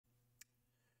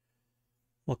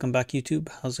Welcome back, YouTube.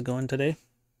 How's it going today?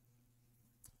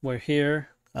 We're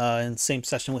here in the same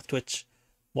session with Twitch,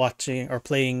 watching or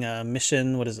playing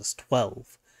mission, what is this,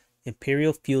 12.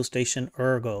 Imperial Fuel Station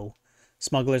Ergo,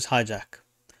 Smuggler's Hijack.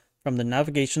 From the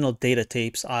navigational data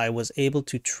tapes, I was able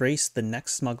to trace the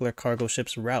next smuggler cargo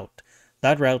ship's route.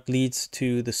 That route leads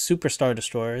to the Superstar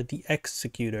Destroyer, the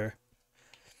Executor.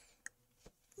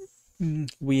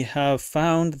 We have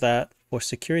found that, for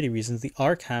security reasons, the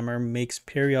Arc Hammer makes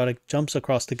periodic jumps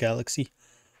across the galaxy,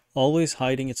 always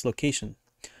hiding its location.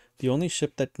 The only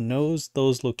ship that knows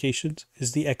those locations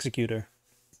is the Executor.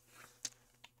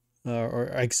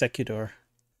 Or Executor.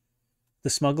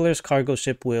 The smuggler's cargo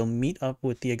ship will meet up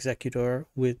with the Executor,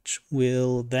 which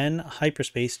will then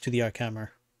hyperspace to the Arc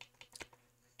Hammer.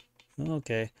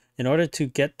 Okay. In order to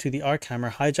get to the Arc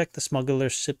Hammer, hijack the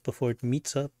smuggler's ship before it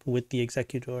meets up with the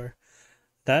Executor.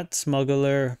 That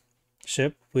smuggler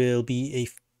ship will be a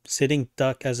sitting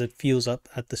duck as it fuels up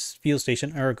at the fuel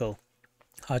station Ergo.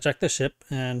 Hijack the ship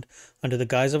and, under the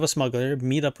guise of a smuggler,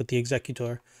 meet up with the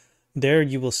Executor. There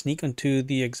you will sneak onto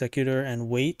the Executor and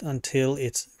wait until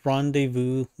its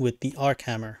rendezvous with the Arc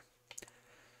Hammer.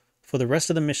 For the rest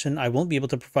of the mission, I won't be able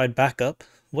to provide backup.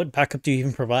 What backup do you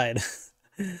even provide?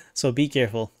 So be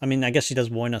careful. I mean, I guess she does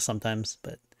warn us sometimes,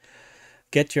 but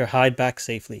get your hide back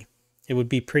safely. It would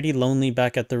be pretty lonely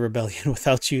back at the rebellion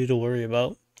without you to worry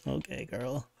about. Okay,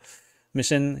 girl.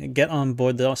 Mission: get on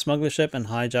board the smuggler ship and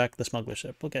hijack the smuggler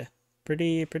ship. Okay,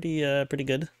 pretty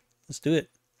good. Let's do it.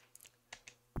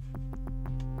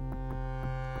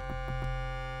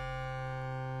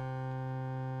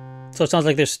 So it sounds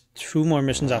like there's 2 more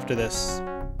missions after this.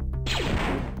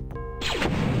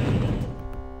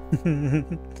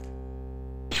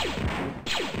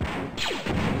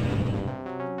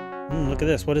 Look at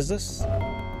this. What is this?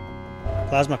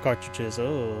 Plasma cartridges.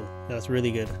 Oh, that's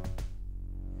really good.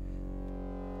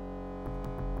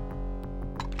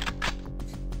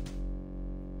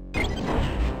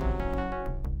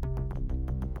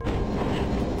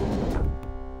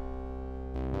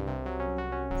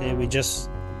 Okay, we just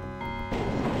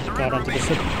got onto the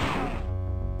ship.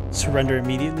 Surrender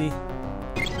immediately.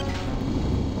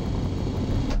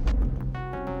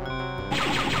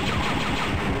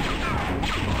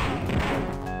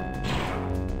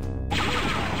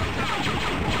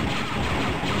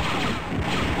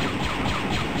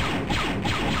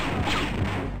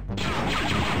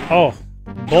 Oh,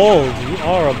 bold. You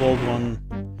are a bold one.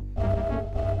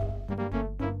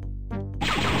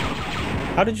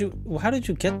 How did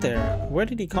you get there? Where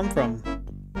did he come from?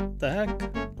 The heck?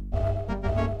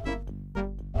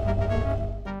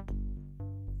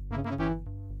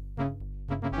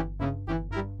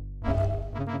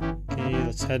 Okay,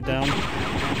 let's head down.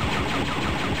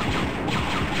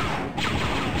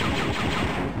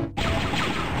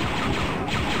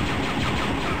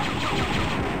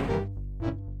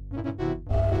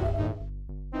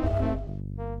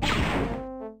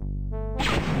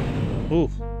 Ooh.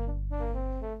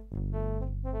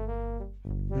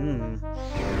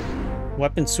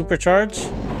 Weapon supercharge?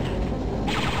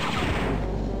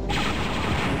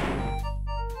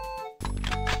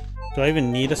 Do I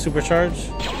even need a supercharge?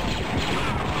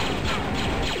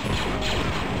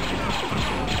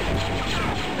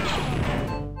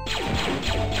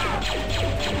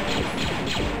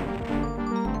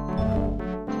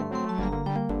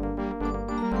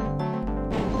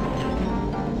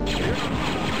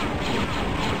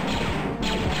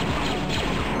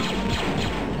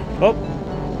 Oh.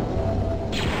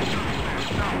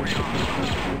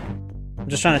 I'm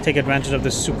just trying to take advantage of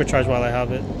this supercharge while I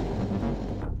have it.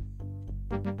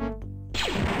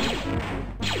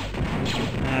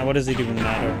 What does it even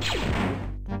matter?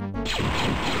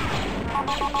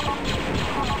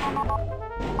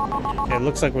 Okay, it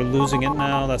looks like we're losing it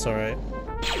now. That's alright.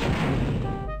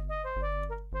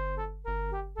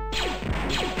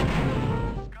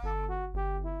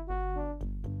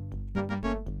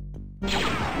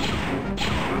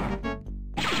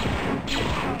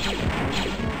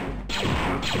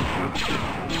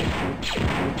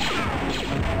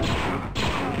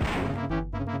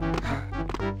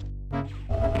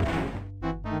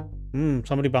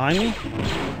 Somebody behind me?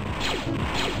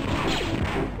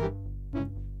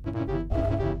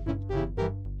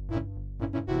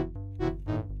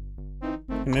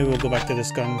 Maybe we'll go back to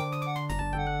this gun.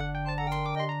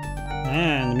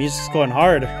 Man, the music's going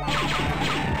hard.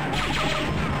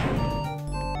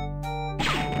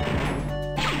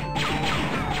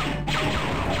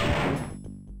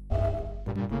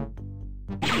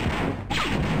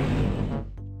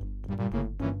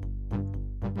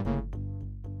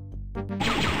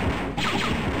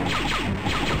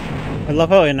 I love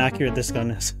how inaccurate this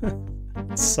gun is.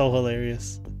 It's so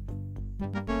hilarious.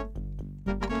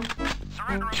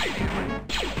 Surrender immediately.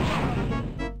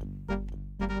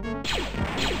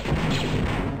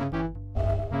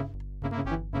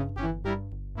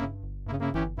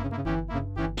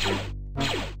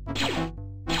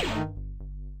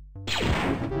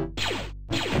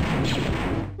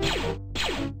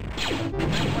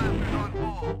 Blasters on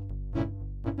full.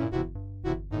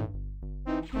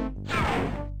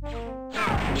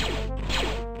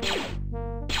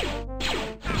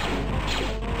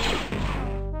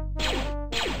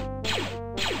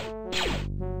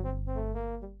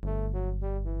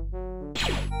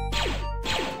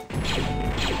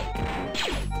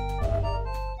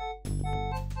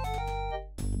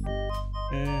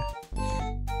 Eh.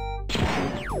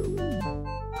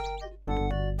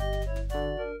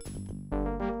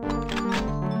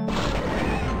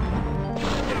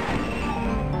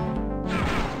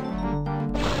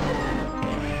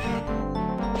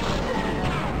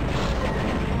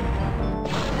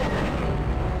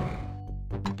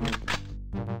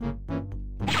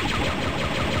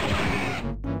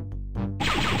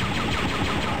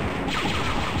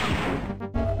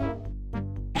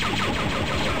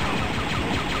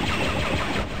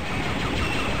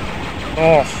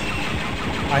 Oh,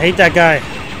 I hate that guy.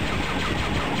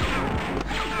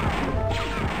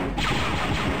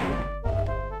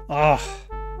 Oh,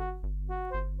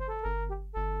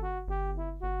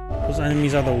 those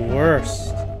enemies are the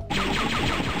worst.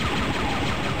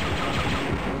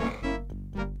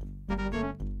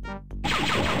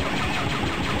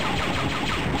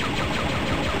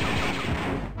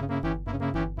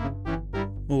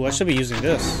 Ooh, I should be using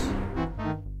this.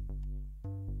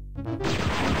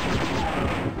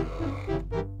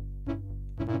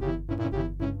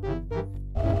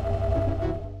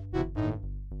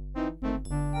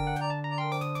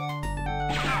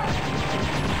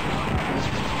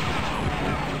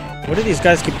 Where do these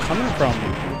guys keep coming from?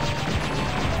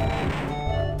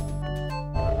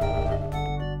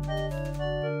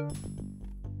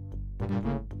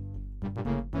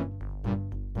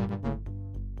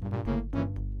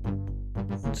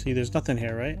 Let's see, there's nothing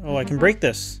here, right? Oh, I can break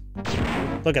this.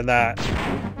 Look at that.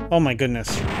 Oh my goodness.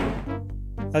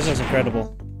 That's just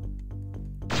incredible.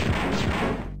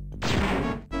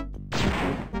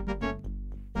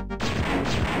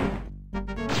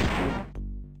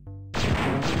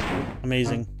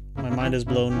 Amazing. My mind is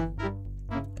blown.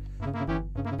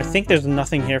 I think there's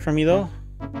nothing here for me though.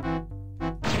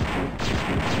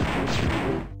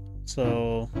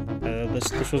 So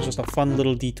this was just a fun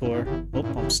little detour. Oh,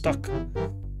 I'm stuck.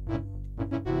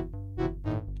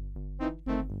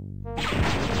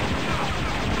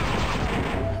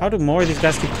 How do more of these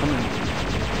guys keep coming?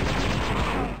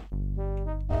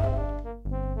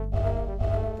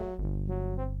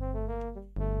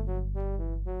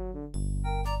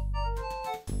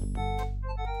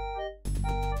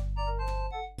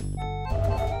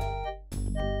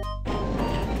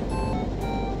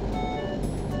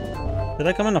 Did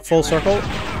I come in a full circle?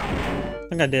 I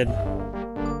think I did.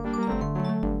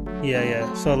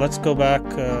 Yeah. So let's go back.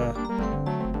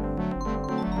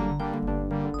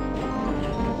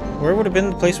 Where would have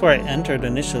been the place where I entered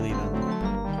initially then?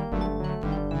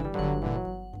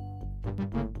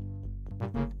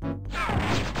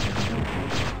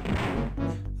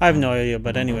 I have no idea,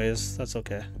 but anyways, that's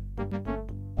okay.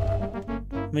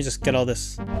 Let me just get all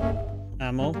this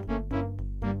ammo.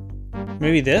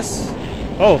 Maybe this?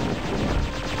 Oh!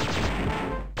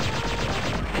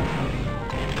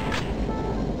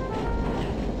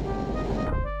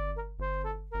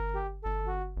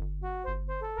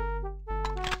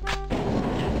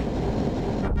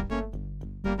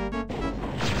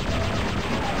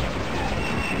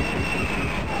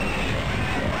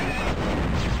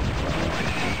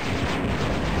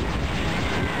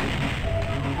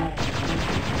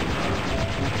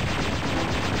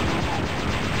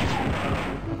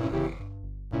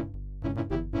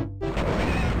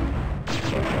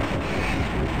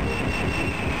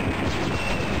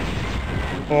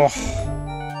 Oh,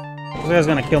 this guy's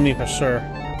gonna kill me for sure.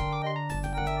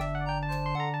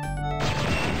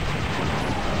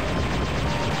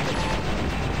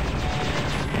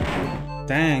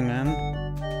 Dang, man.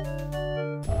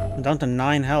 I'm down to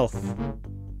 9 health.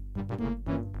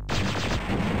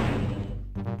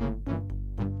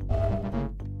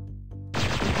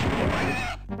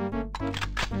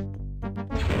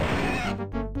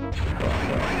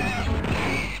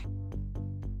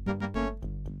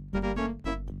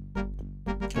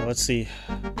 Let's see.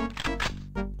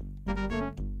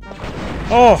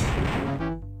 Oh!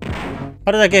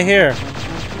 How did I get here?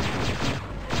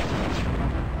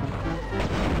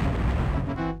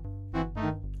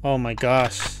 Oh my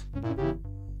gosh.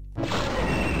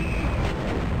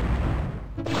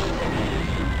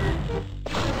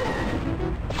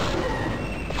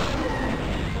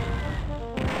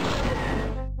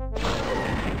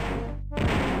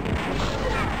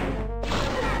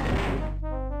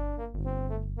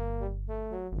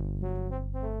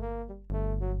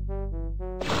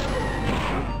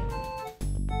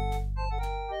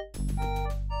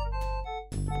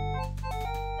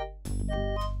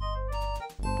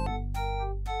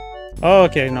 Oh,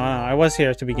 okay, no, I was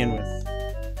here to begin with.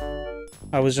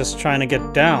 I was just trying to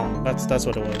get down. That's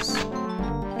what it was.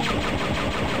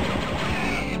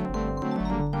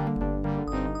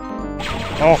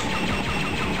 Oh.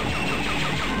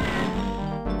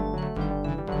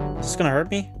 Is this gonna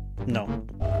hurt me? No.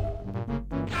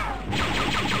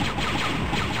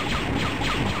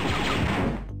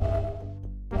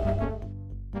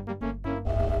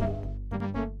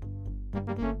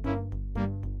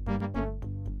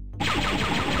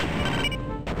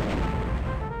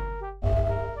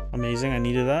 Amazing, I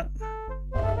needed that.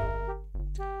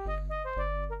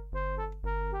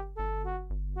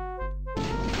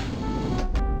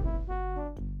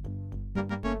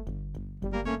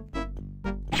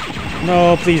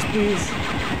 No, please, please.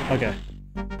 Okay.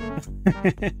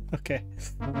 Okay.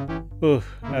 Ooh,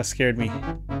 that scared me.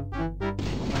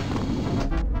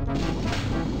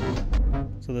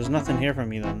 So there's nothing here for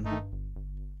me then.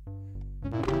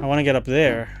 I want to get up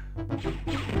there.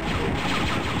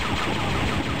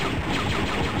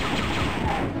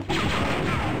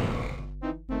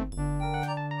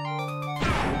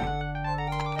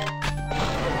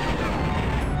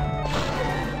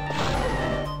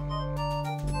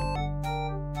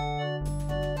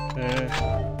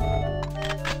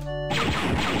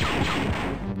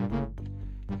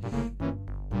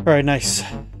 Alright, nice.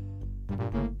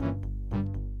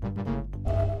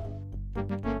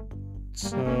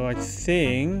 So I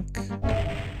think...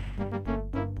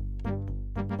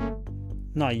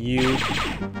 Not you.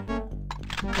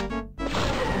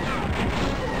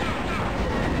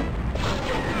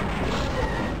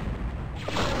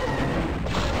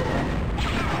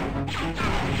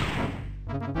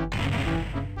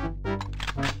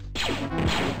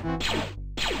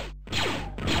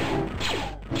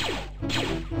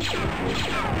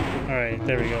 Alright,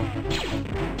 there we go.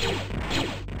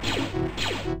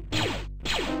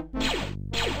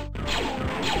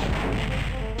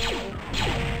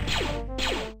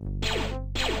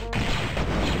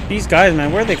 These guys,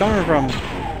 man, where are they coming from?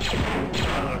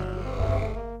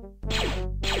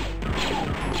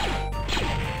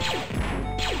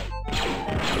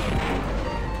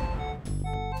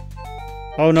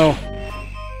 Oh no.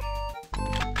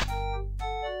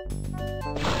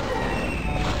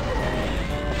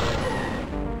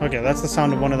 Okay, that's the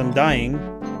sound of one of them dying.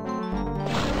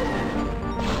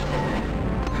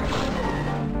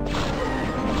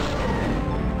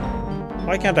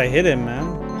 Why can't I hit him,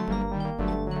 man?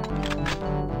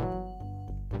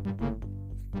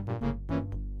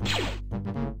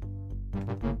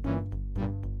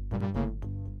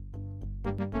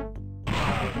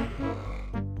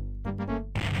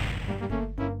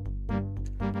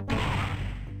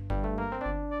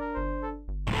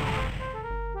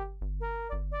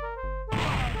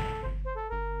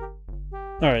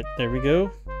 Alright, there we go.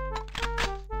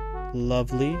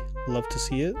 Lovely. Love to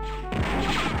see it.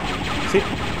 See?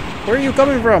 Where are you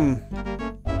coming from?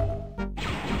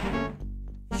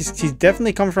 He's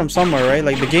definitely coming from somewhere, right?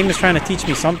 Like, the game is trying to teach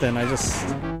me something. I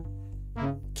just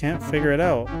can't figure it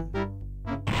out.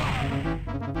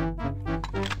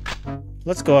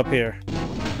 Let's go up here.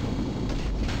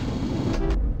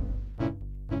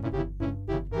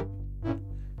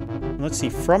 Let's see,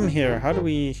 from here, how do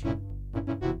we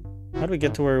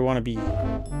get to where we want to be?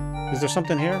 Is there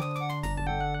something here?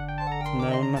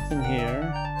 No, nothing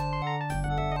here.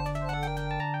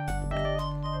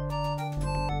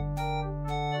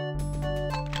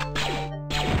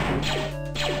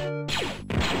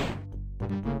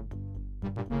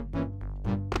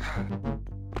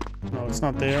 No, it's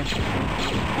not there.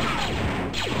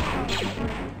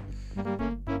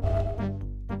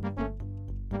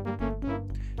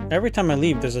 Every time I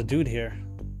leave, there's a dude here.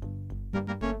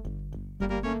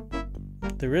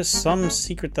 There is some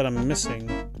secret that I'm missing.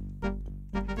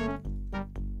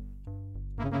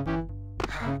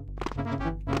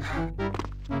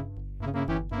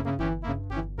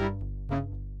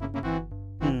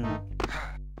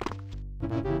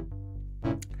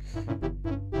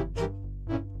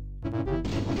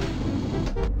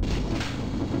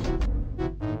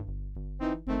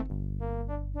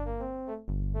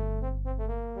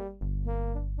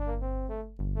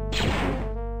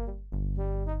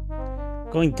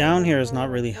 Going down here is not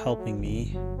really helping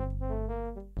me.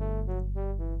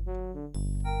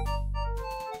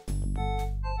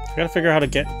 I gotta figure out how to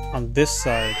get on this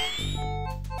side.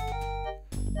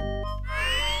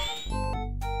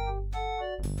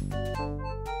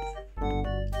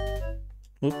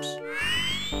 Oops.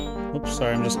 Oops,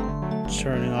 sorry, I'm just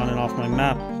turning on and off my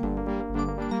map.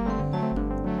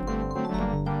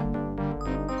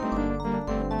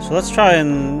 So let's try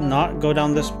and not go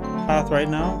down this path right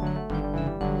now.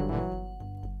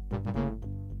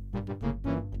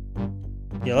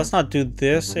 Yeah, let's not do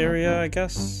this area, I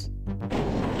guess.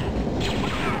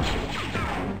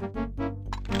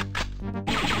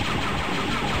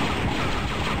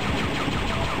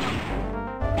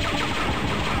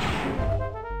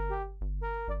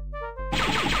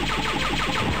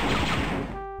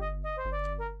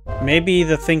 Maybe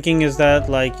the thinking is that,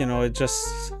 like, you know, it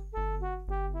just...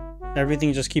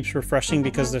 everything just keeps refreshing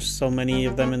because there's so many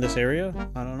of them in this area?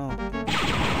 I don't know.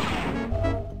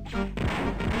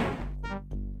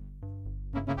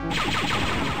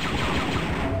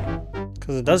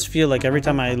 Because it does feel like every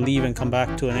time I leave and come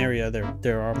back to an area,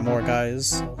 there are more guys,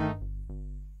 so...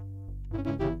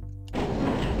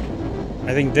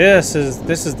 I think this is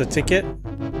the ticket.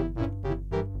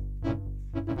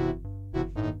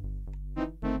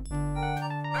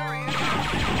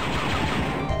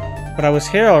 But I was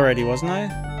here already, wasn't I?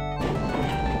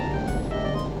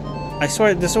 I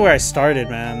swear, this is where I started,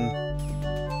 man.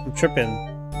 I'm tripping.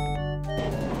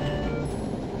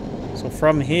 So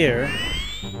from here...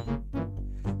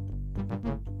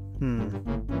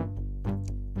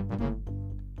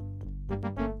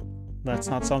 That's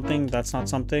not something, that's not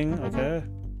something, okay.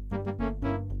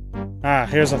 Ah,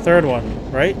 here's a third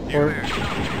one, right?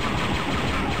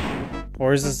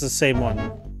 Or is this the same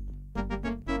one?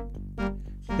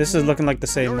 This is looking like the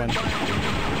same one.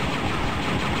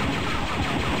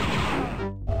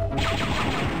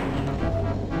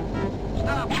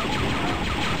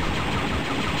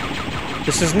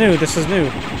 This is new, this is new.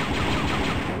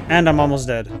 And I'm almost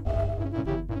dead.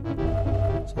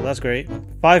 So that's great.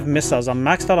 5 missiles. I'm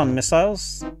maxed out on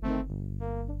missiles.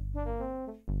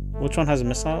 Which one has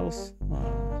missiles?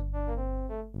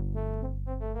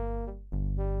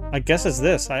 I guess it's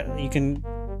this. You can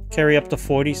carry up to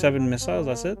 47 missiles,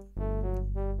 that's it?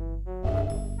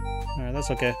 Alright,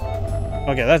 that's okay.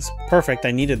 Okay, that's perfect.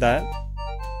 I needed that.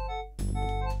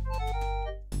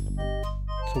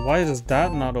 So why does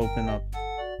that not open up?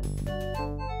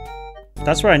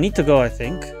 That's where I need to go, I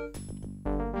think.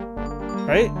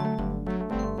 Right?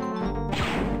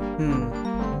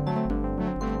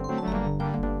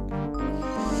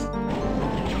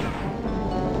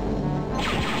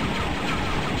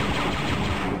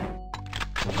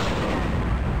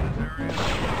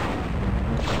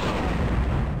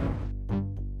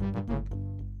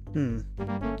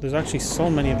 There's actually so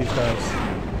many of these guys.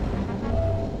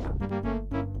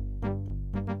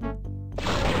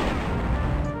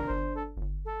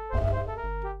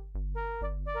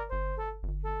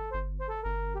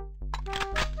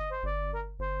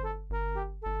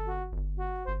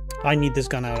 I need this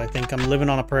gun out, I think. I'm living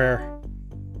on a prayer.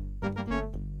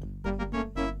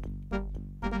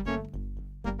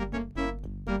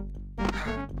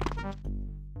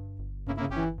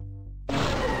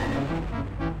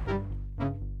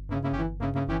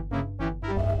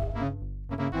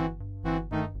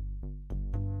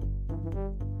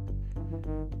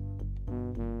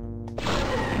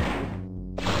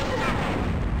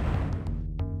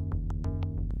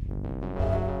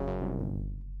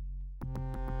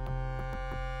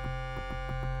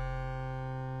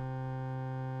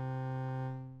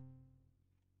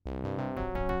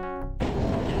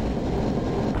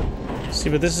 See,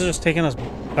 but this is just taking us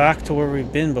back to where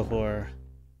we've been before.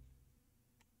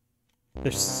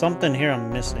 There's something here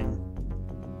I'm missing.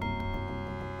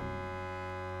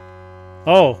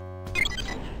 Oh!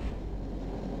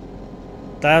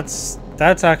 That's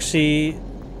actually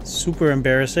super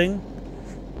embarrassing.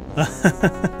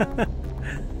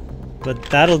 But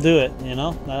that'll do it, you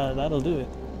know? That'll do it.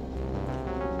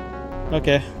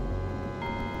 Okay.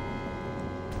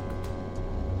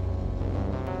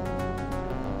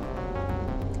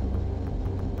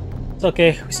 It's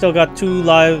okay, we still got 2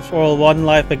 lives, or 1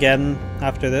 life again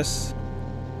after this.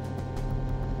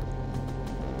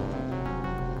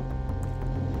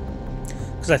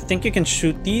 Because I think you can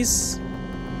shoot these.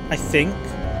 I think.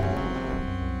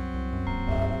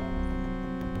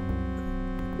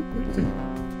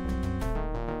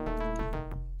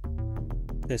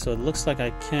 Okay, so it looks like I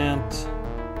can't...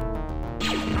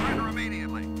 Surrender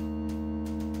immediately.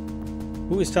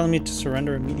 Who is telling me to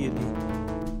surrender immediately?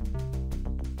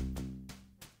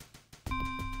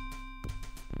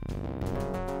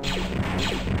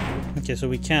 Okay, so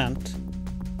we can't.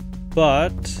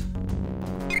 But...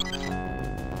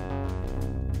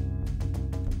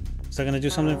 is that gonna do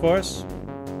something for us?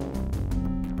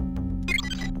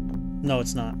 No,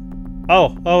 it's not.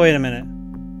 Oh, wait a minute.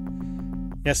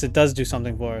 Yes, it does do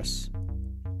something for us.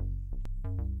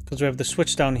 Because we have the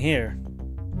switch down here.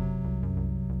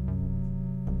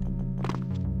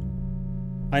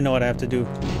 I know what I have to do.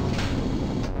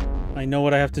 I know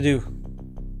what I have to do.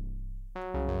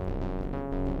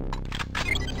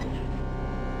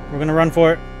 We're gonna run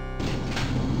for it.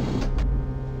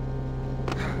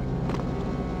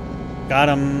 Got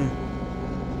him.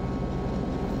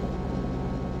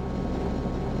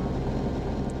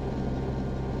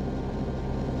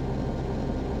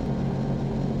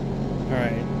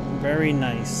 Alright, very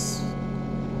nice.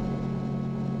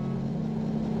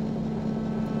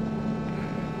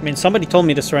 I mean, somebody told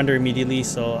me to surrender immediately,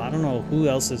 so I don't know who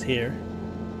else is here.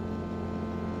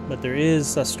 But there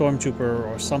is a stormtrooper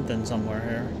or something somewhere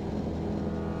here.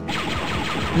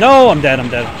 No, I'm dead, I'm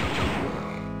dead.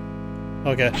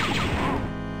 Okay.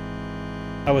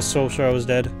 I was so sure I was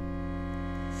dead.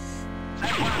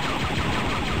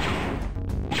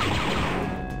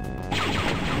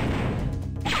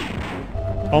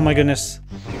 Oh my goodness.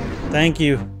 Thank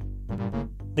you.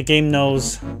 The game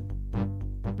knows.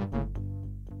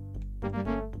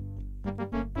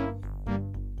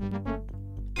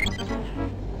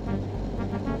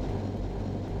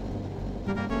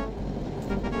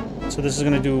 So this is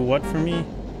gonna do what for me?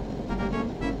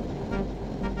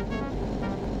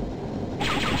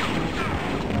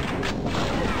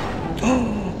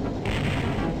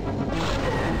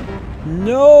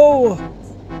 No!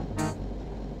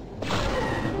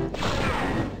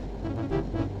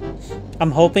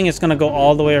 I'm hoping it's gonna go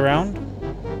all the way around.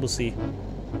 We'll see.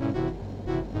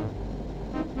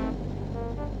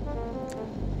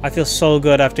 I feel so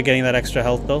good after getting that extra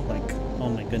health though. Like, oh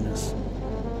my goodness.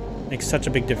 Makes such a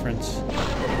big difference.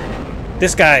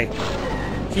 This guy!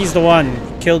 He's the one.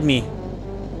 He killed me.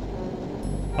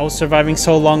 I was surviving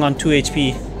so long on 2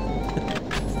 HP.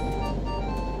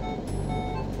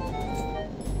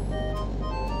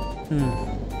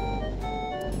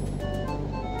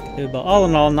 But all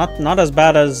in all, not as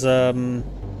bad as the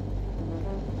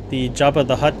Jabba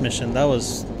the Hutt mission. That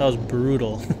was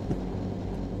brutal.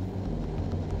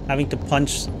 Having to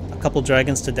punch a couple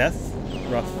dragons to death,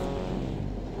 rough.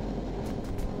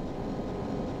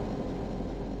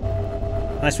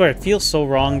 And I swear, it feels so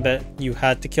wrong that you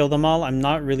had to kill them all. I'm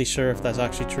not really sure if that's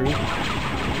actually true.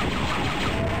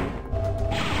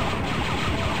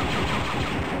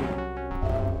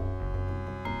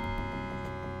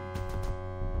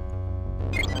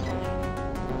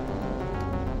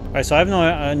 Alright, so I have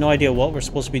no idea what we're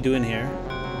supposed to be doing here.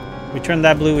 We turn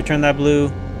that blue, we turn that blue.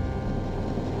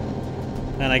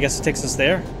 And I guess it takes us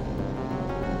there.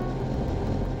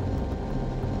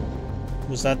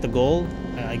 Was that the goal?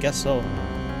 I guess so.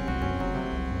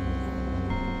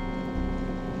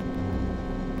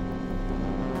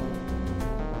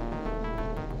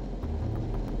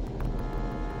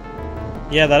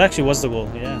 Yeah, that actually was the goal.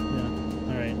 Yeah.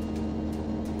 Alright.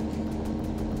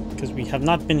 Because we have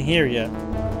not been here yet.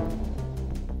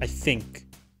 I think.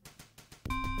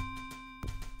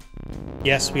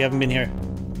 Yes, we haven't been here.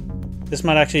 This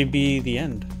might actually be the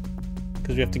end.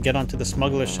 Because we have to get onto the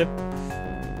smuggler ship.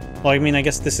 Well, I mean, I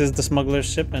guess this is the smuggler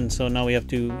ship, and so now we have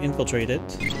to infiltrate it.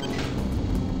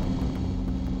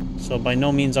 So by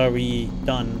no means are we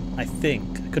done, I think.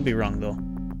 I could be wrong, though.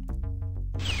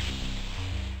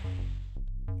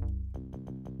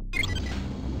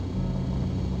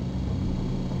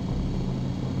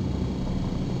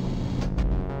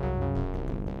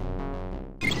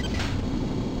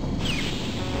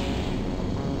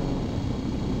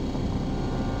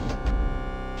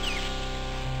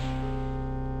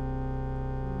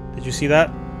 Did you see that?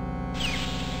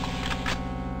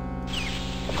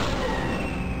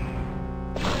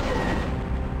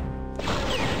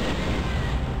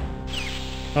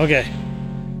 Okay.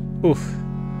 Oof.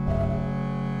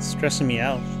 It's stressing me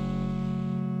out.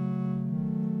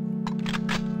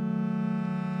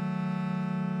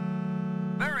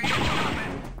 Very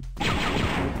incoming.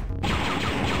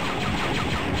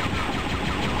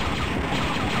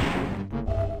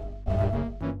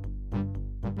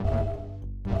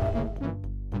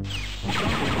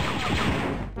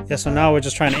 Yeah, so now we're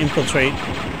just trying to infiltrate.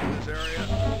 This area.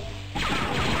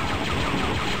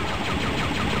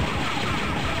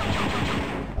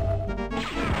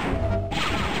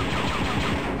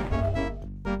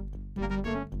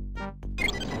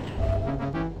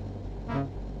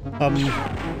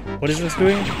 What is this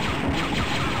doing?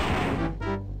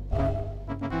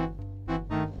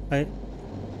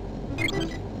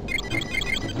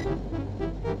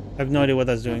 have no idea what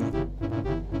that's doing.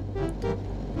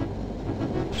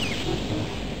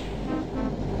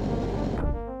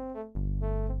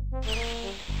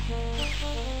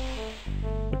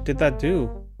 What did that do?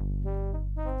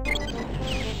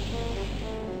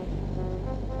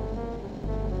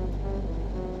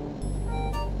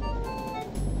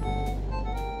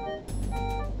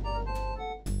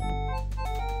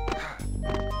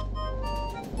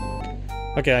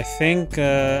 Okay, I think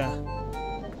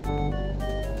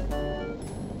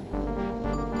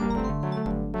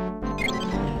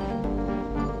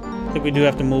we do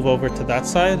have to move over to that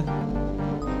side.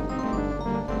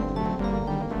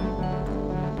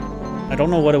 I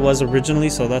don't know what it was originally,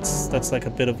 so that's like a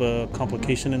bit of a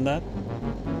complication in that.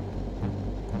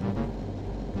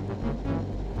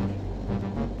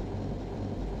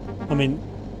 I mean,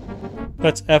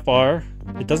 that's FR.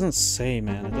 It doesn't say,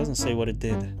 man. It doesn't say what it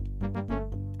did.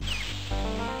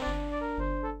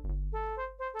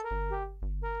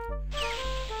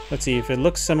 Let's see if it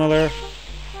looks similar.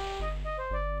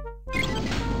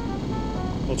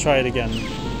 We'll try it again.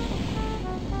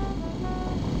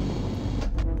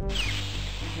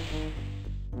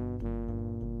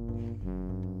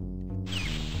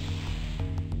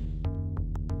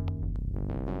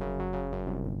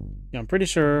 Yeah, I'm pretty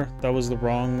sure that was the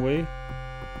wrong way.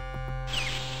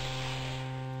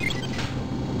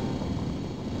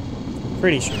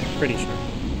 Pretty sure.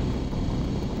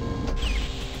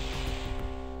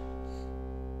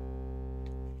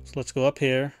 So let's go up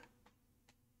here.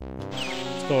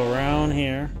 Let's go around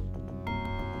here.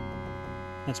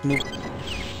 Let's move.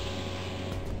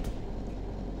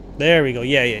 There we go.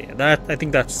 Yeah. That, I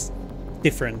think that's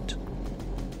different.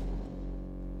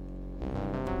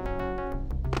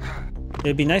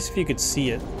 It'd be nice if you could see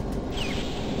it.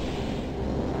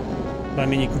 But I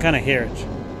mean, you can kind of hear it.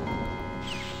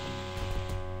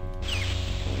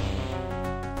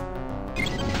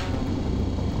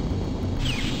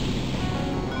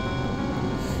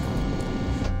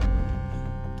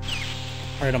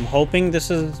 Alright, I'm hoping this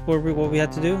is what we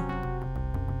had to do.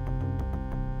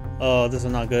 Oh, this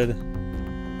is not good.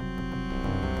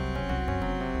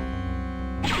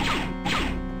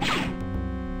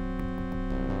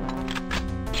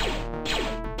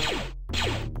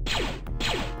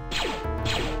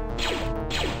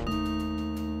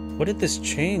 What did this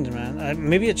change, man?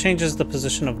 Maybe it changes the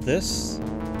position of this.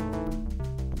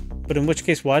 But in which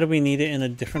case, why do we need it in a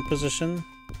different position?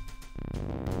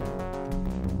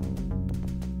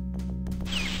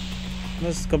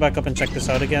 Let's go back up and check this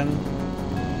out again.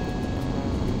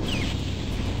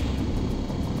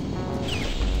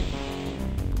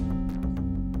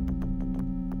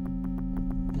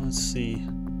 Let's see.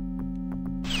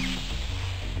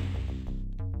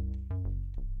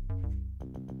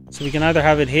 So we can either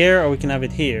have it here or we can have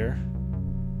it here.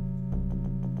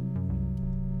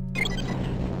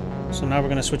 So now we're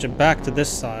going to switch it back to this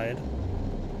side.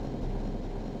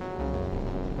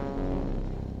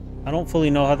 I don't fully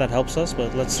know how that helps us,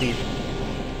 but let's see.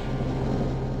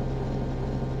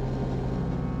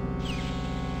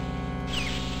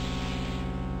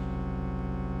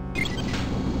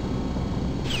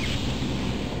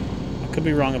 I could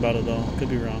be wrong about it though. Could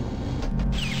be wrong.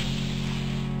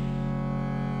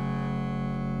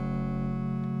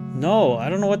 No, I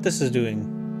don't know what this is doing.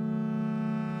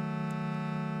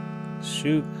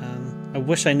 Shoot, man. I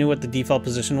wish I knew what the default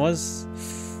position was.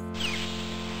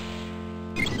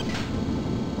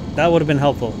 That would have been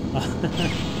helpful.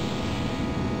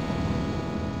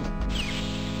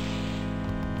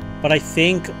 But I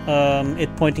think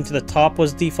it pointing to the top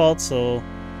was default, so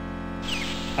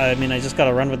I mean, I just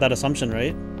gotta run with that assumption,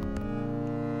 right?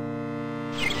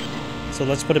 So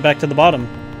let's put it back to the bottom.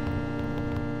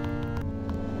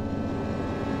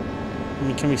 I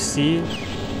mean, can we see?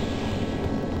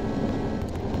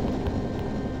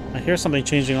 I hear something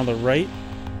changing on the right.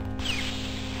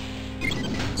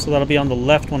 So that'll be on the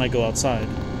left when I go outside.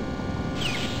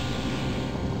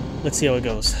 Let's see how it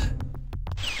goes.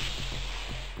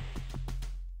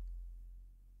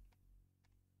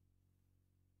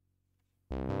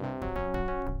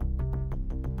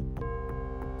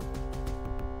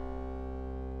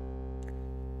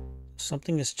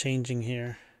 Something is changing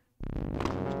here.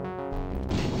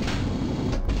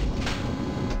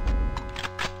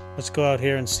 Let's go out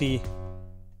here and see.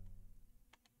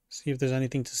 See if there's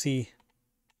anything to see.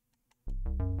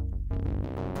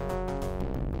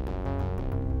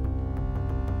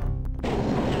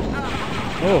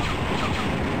 Oh,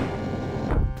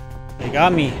 they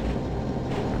got me.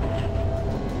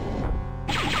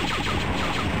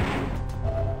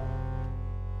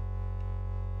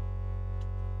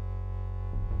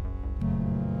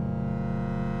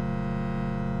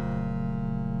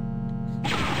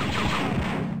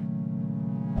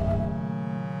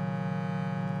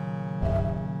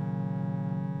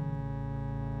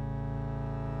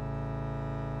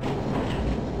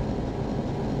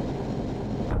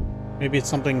 Maybe it's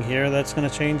something here that's gonna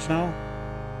change now?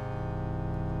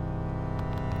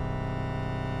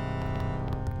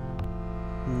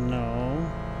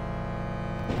 No.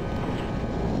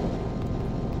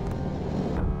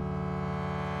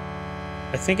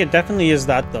 I think it definitely is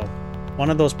that though.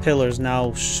 One of those pillars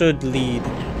now should lead.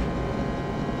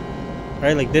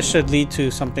 Right, like this should lead to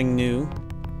something new.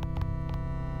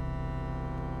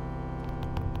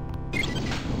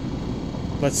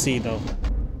 Let's see though.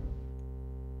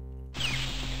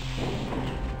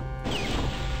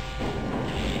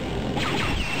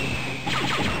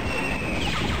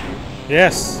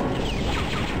 Yes.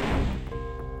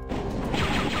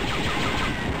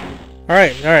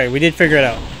 Alright, we did figure it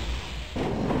out.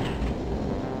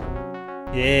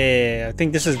 Yeah, I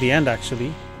think this is the end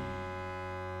actually.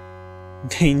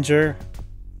 Danger.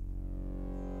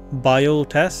 Bio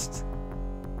test.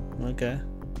 Okay.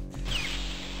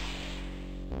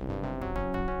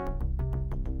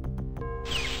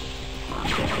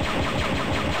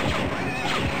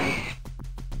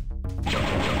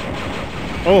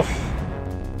 Oh.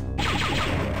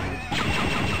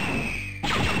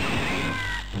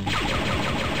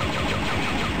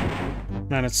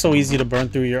 Man, it's so easy to burn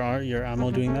through your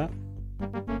ammo doing that.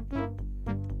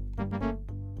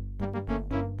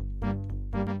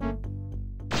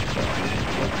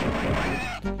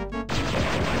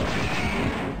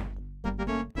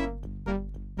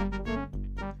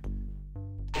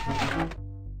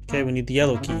 Okay, we need the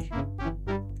yellow key.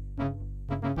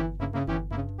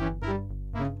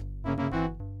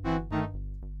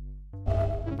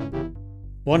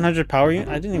 $100 power unit?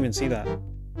 I didn't even see that.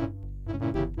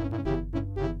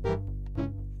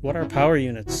 What are power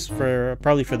units for?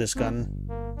 Probably for this gun.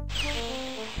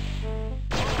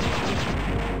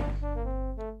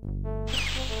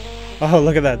 Oh,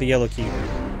 look at that, the yellow key.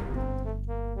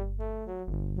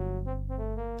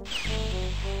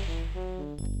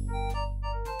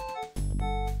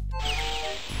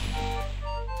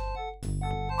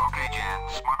 Okay, Jan.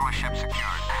 Smuggler ship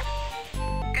secured.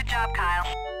 Good job, Kyle.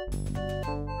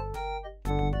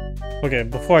 Okay,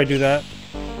 before I do that,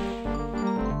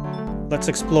 let's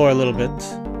explore a little bit.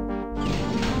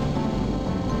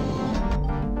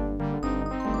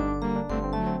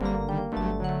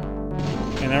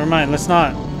 Okay, never mind, let's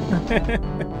not.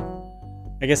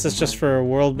 I guess it's just for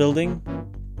world building.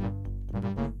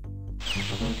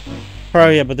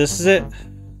 Probably, yeah, but this is it.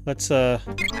 Let's, Now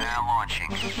launching.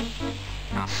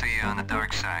 I'll see you on the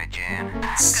dark side, Jan.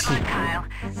 Good luck, Kyle.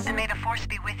 And may the force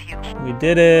be with you. we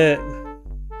did it.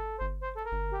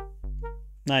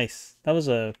 Nice. That was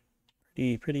a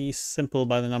pretty simple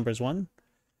by the numbers one.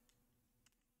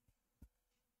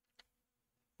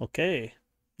 Okay,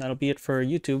 that'll be it for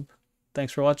YouTube.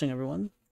 Thanks for watching, everyone.